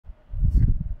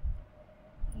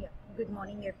Good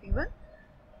morning everyone.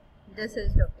 This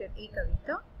is Dr. A.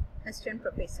 Kavitha, Assistant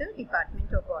Professor,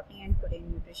 Department of Botany and Food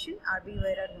and Nutrition, R.B.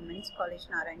 Vaira Women's College,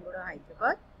 Narayanguda,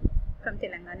 Hyderabad, from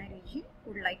Telangana region.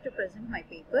 Would like to present my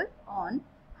paper on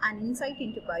an insight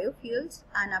into biofuels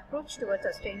and approach towards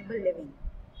sustainable living.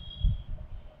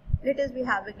 Let us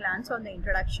have a glance on the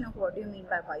introduction of what do you mean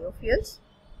by biofuels.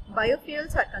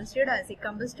 Biofuels are considered as the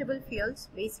combustible fuels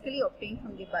basically obtained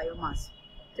from the biomass.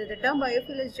 So the term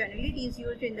biofuel is generally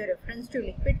used in the reference to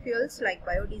liquid fuels like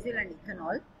biodiesel and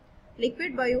ethanol.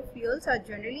 Liquid biofuels are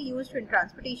generally used in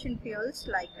transportation fuels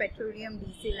like petroleum,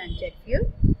 diesel and jet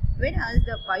fuel, whereas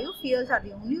the biofuels are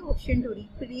the only option to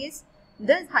replace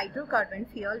this hydrocarbon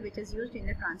fuel which is used in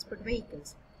the transport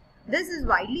vehicles. This is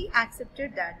widely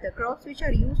accepted that the crops which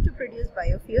are used to produce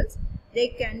biofuels, they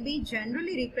can be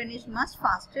generally replenished much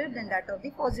faster than that of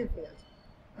the fossil fuels.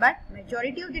 But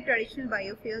majority of the traditional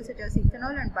biofuels such as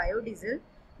ethanol and biodiesel,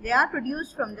 they are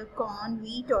produced from the corn,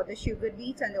 wheat or the sugar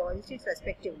beets and the oilseeds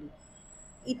respectively.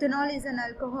 Ethanol is an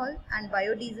alcohol and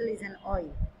biodiesel is an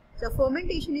oil. So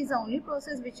fermentation is the only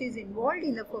process which is involved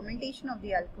in the fermentation of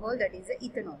the alcohol, that is the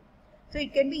ethanol. So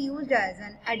it can be used as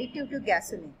an additive to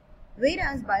gasoline.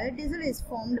 Whereas biodiesel is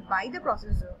formed by the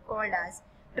process called as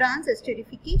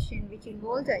transesterification, which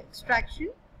involves the extraction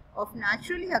of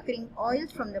naturally occurring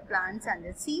oils from the plants and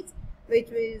the seeds, which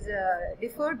was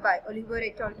deferred by Oliver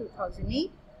et al. 2008,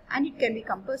 and it can be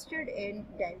combusted in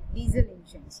diesel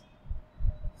engines.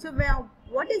 So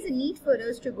what is the need for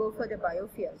us to go for the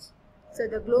biofuels? So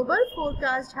the global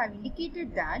forecasts have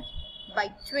indicated that by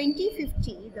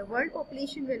 2050, the world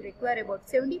population will require about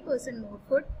 70% more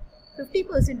food,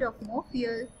 50% of more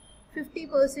fuel,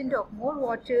 50% of more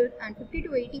water and 50 to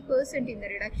 80% in the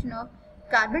reduction of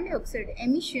carbon dioxide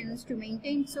emissions to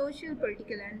maintain social,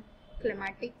 political and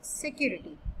climatic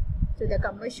security. So the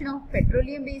combustion of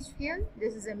petroleum based fuel,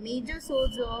 this is a major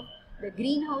source of the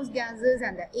greenhouse gases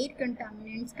and the air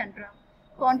contaminants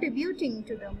contributing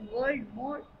to the world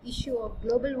more issue of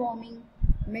global warming,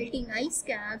 melting ice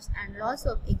caps and loss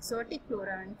of exotic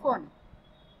flora and fauna.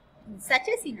 In such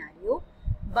a scenario,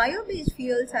 bio-based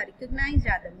fuels are recognized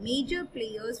as the major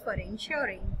players for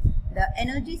ensuring the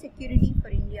energy security for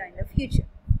India in the future.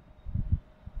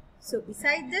 So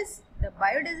besides this, the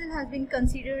biodiesel has been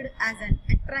considered as an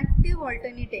attractive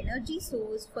alternate energy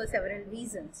source for several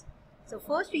reasons. So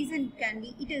first reason can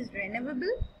be it is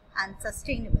renewable and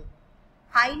sustainable,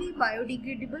 highly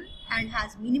biodegradable and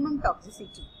has minimum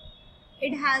toxicity.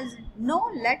 It has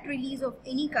no let release of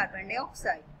any carbon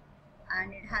dioxide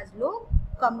and it has lower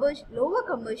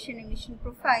combustion emission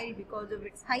profile because of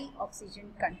its high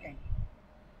oxygen content.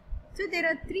 So there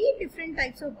are three different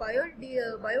types of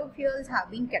biofuels have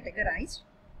been categorized.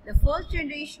 The first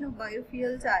generation of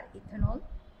biofuels are ethanol.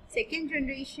 Second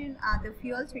generation are the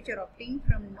fuels which are obtained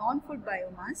from non-food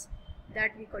biomass,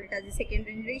 that we call it as the second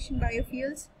generation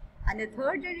biofuels. And the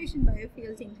third generation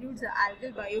biofuels includes the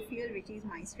algal biofuel, which is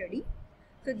my study.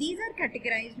 So these are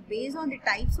categorized based on the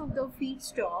types of the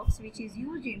feedstocks which is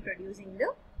used in producing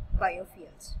the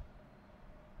biofuels.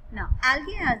 Now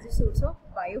algae as the source of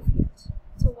biofuels.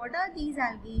 So what are these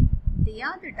algae? They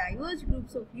are the diverse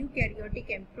groups of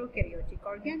eukaryotic and prokaryotic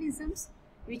organisms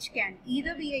which can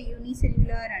either be a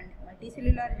unicellular and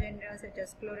multicellular genera such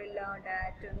as chlorella,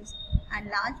 diatoms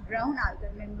and large brown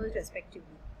algal members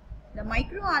respectively. The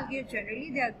microalgae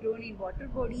generally they are grown in water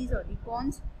bodies or the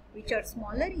ponds which are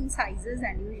smaller in sizes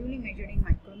and usually measured in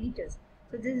micrometers.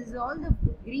 So this is all the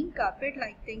green carpet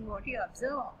like thing what you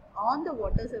observe on the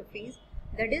water surface,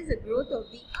 that is the growth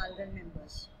of the algal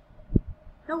members.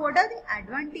 Now what are the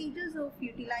advantages of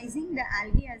utilizing the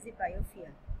algae as a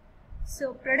biofuel?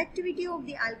 So productivity of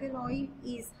the algal oil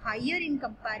is higher in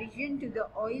comparison to the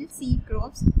oil seed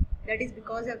crops, that is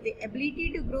because of the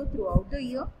ability to grow throughout the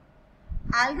year.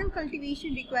 Algal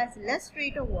cultivation requires less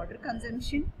rate of water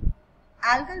consumption.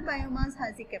 Algal biomass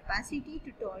has the capacity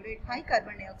to tolerate high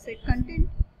carbon dioxide content.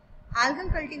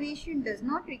 Algal cultivation does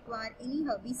not require any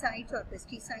herbicides or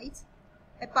pesticides.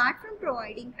 Apart from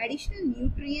providing additional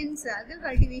nutrients, algal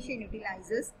cultivation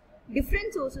utilizes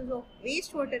different sources of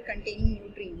wastewater containing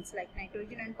nutrients like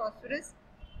nitrogen and phosphorus.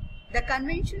 The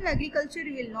conventional agriculture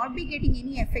will not be getting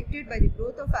any affected by the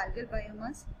growth of algal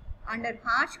biomass under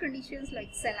harsh conditions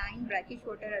like saline, brackish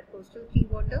water or coastal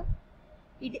seawater.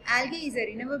 Algae is a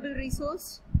renewable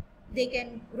resource. They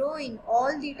can grow in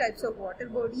all the types of water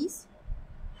bodies.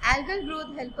 Algal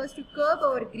growth helps us to curb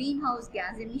our greenhouse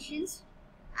gas emissions.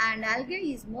 And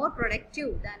algae is more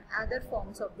productive than other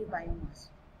forms of the biomass.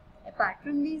 Apart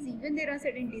from these, even there are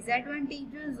certain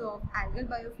disadvantages of algal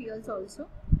biofuels also,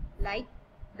 like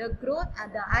the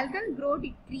algal growth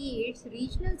it creates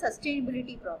regional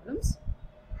sustainability problems.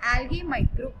 Algae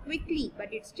might grow quickly,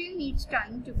 but it still needs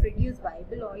time to produce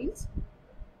viable oils.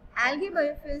 Algae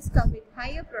biofuels come with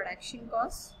higher production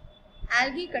costs.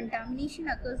 Algae contamination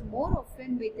occurs more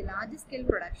often with large-scale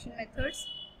production methods.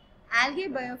 Algae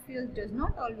biofuel does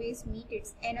not always meet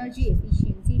its energy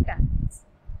efficiency targets.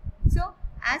 So,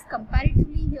 as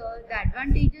comparatively here, the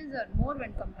advantages are more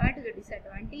when compared to the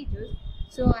disadvantages.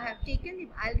 So, I have taken the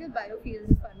algae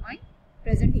biofuels for my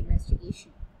present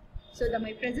investigation. So,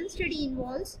 my present study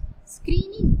involves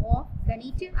screening of the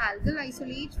native algal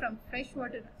isolates from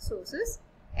freshwater sources,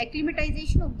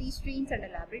 acclimatization of these strains under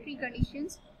laboratory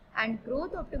conditions, and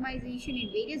growth optimization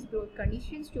in various growth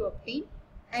conditions to obtain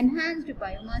enhanced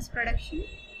biomass production,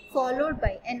 followed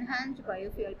by enhanced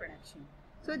biofuel production.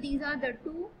 So, these are the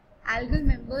two algal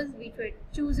members which were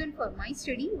chosen for my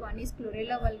study. One is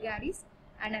Chlorella vulgaris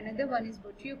and another one is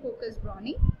Botrychococcus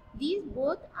browning. These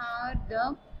both are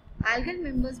the algal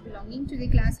members belonging to the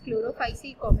class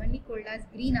Chlorophyceae, commonly called as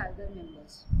green algal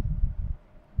members.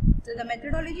 So the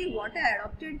methodology what I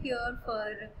adopted here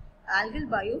for algal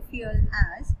biofuel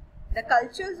as the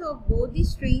cultures of both the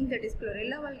strains, that is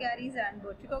Chlorella vulgaris and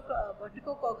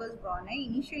Botrychococcus browni,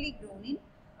 initially grown in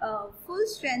full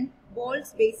strength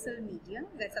Ball's basal medium,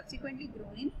 were subsequently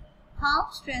grown in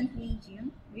half strength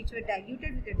medium which were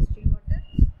diluted with the distilled water,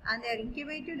 and they are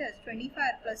incubated as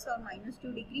 25 plus or minus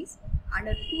 2 degrees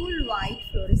under cool white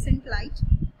fluorescent light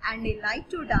and a light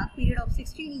to dark period of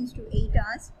 16 to 8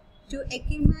 hours to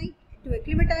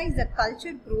acclimatize the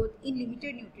culture growth in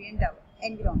limited nutrient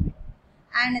environment.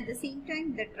 And at the same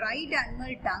time, the dried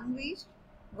animal dung waste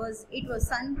was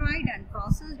sun dried and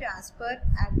processed as per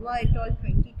Agua et al.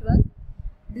 2012.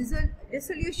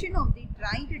 Dissolution of the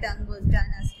dried dung was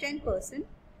done as 10%.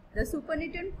 The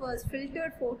supernatant was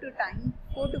filtered 4 to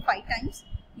 5 times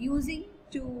using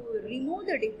to remove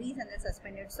the debris and the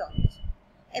suspended solids.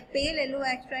 A pale yellow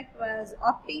extract was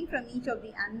obtained from each of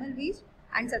the animal waste,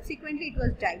 and subsequently it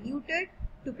was diluted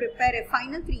to prepare a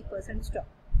final 3% stock.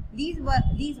 These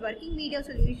working media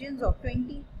solutions of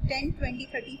 10, 20,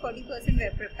 30, 40%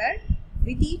 were prepared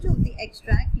with each of the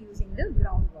extract using the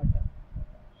groundwater.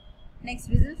 Next,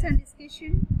 results and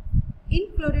discussion.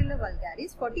 In Chlorella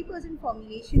vulgaris, 40%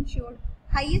 formulation showed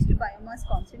highest biomass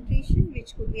concentration,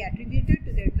 which could be attributed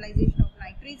to the utilization of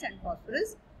nitrates and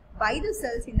phosphorus by the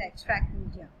cells in the extract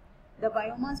media. The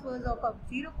biomass was of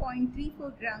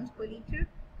 0.34 grams per liter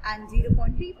and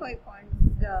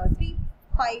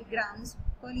 0.35 grams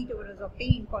per liter was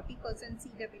obtained in 40%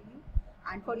 CW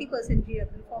and 40%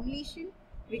 GW formulation,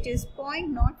 which is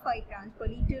 0.05 grams per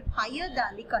liter higher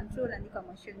than the control and the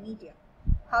commercial media.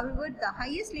 However, the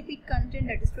highest lipid content,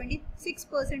 that is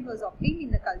 26%, was obtained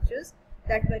in the cultures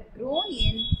that were grown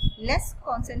in less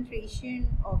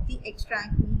concentration of the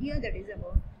extract media, that is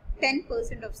about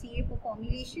 10% of CA4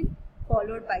 formulation,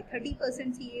 followed by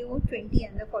 30% CaO, 20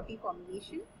 and the 40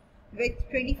 formulation, with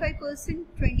 25%,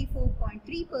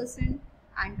 24.3%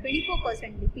 and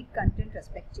 24% lipid content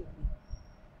respectively.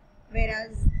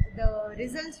 Whereas the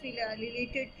results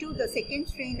related to the second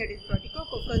strain, that is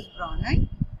Botrychococcus browni,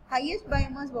 highest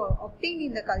biomass was obtained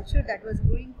in the culture that was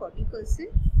growing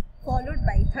 40%, followed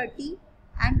by 30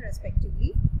 and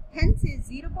respectively. Hence, a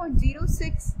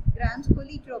 0.06 grams per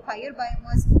liter of higher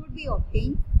biomass could be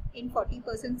obtained in 40%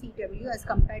 CW as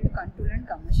compared to control and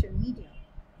commercial media.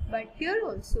 But here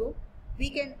also, we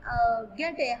can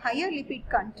get a higher lipid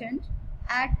content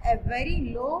at a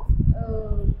very low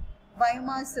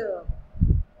biomass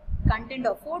content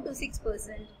of 4 to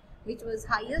 6%, which was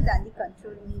higher than the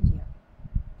control media.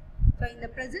 So, in the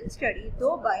present study,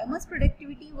 though biomass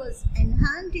productivity was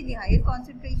enhanced in the higher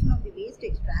concentration of the waste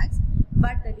extracts,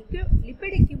 but the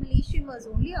lipid accumulation was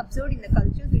only observed in the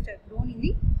cultures which are grown in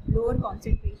the lower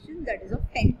concentration, that is of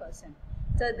 10%.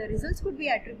 So, the results could be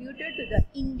attributed to the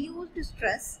induced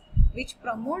stress which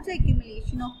promotes the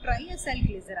accumulation of triacyl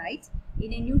glycerides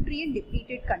in a nutrient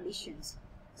depleted conditions.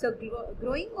 So,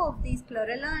 growing of these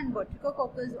Chlorella and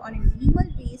Botrychococcus on a minimal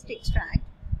waste extract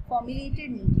formulated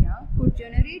media could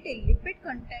generate a lipid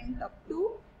content up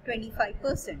to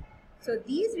 25%. So,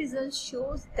 these results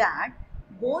shows that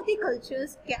both the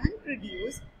cultures can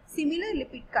produce similar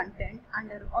lipid content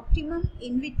under optimum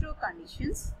in vitro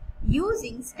conditions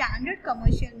using standard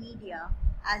commercial media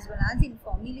as well as in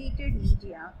formulated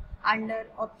media under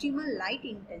optimal light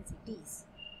intensities.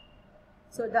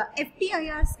 So, the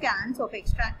FTIR scans of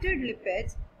extracted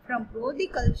lipids from both the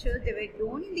cultures, they were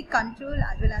grown in the control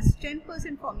as well as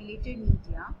 10% formulated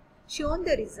media, shown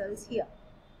the results here.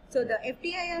 So, the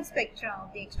FTIR spectra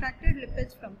of the extracted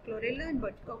lipids from Chlorella and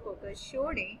Botrychococcus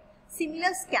showed a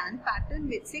similar scan pattern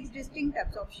with 6 distinct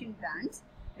absorption bands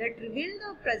that revealed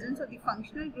the presence of the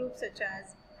functional groups such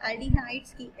as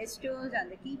aldehydes, esters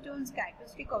and the ketones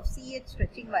characteristic of CH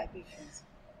stretching vibrations.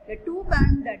 The two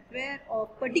bands that were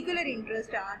of particular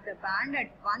interest are the band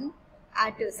at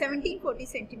 1740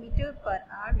 cm per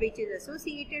hour, which is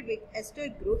associated with ester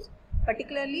groups,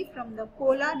 particularly from the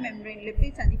polar membrane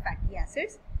lipids and the fatty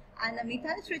acids, and the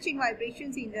methyl stretching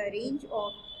vibrations in the range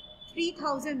of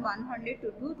 3100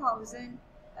 to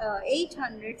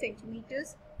 2800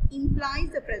 centimeters implies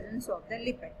the presence of the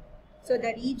lipid. So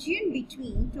the region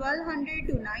between 1200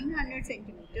 to 900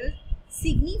 centimeters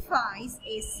signifies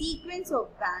a sequence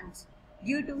of bands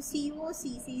due to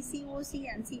COCC, COC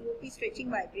and COP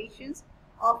stretching vibrations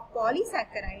of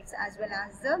polysaccharides as well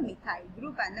as the methyl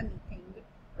group and the methane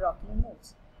rocking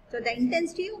modes. So the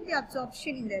intensity of the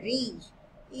absorption in the range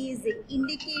is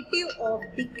indicative of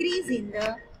decrease in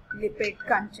the lipid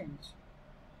content.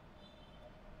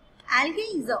 Algae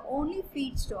is the only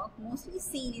feedstock mostly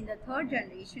seen in the third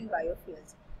generation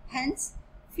biofuels. Hence,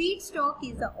 feedstock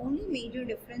is the only major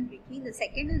difference between the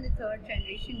second and the third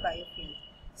generation biofuels.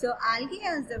 So, algae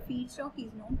as the feedstock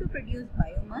is known to produce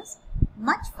biomass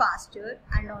much faster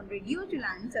and on reduced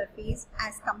land surface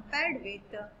as compared with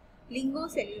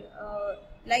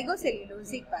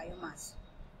ligocellulosic biomass.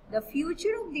 The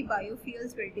future of the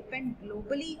biofuels will depend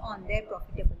globally on their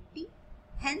profitability.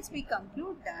 Hence, we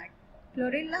conclude that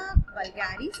Chlorella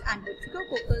vulgaris and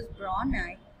Butyrococcus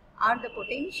browni are the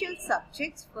potential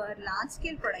subjects for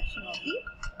large-scale production of the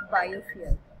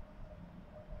biofuel.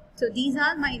 So these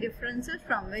are my references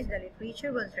from which the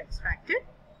literature was extracted.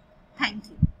 Thank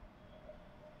you.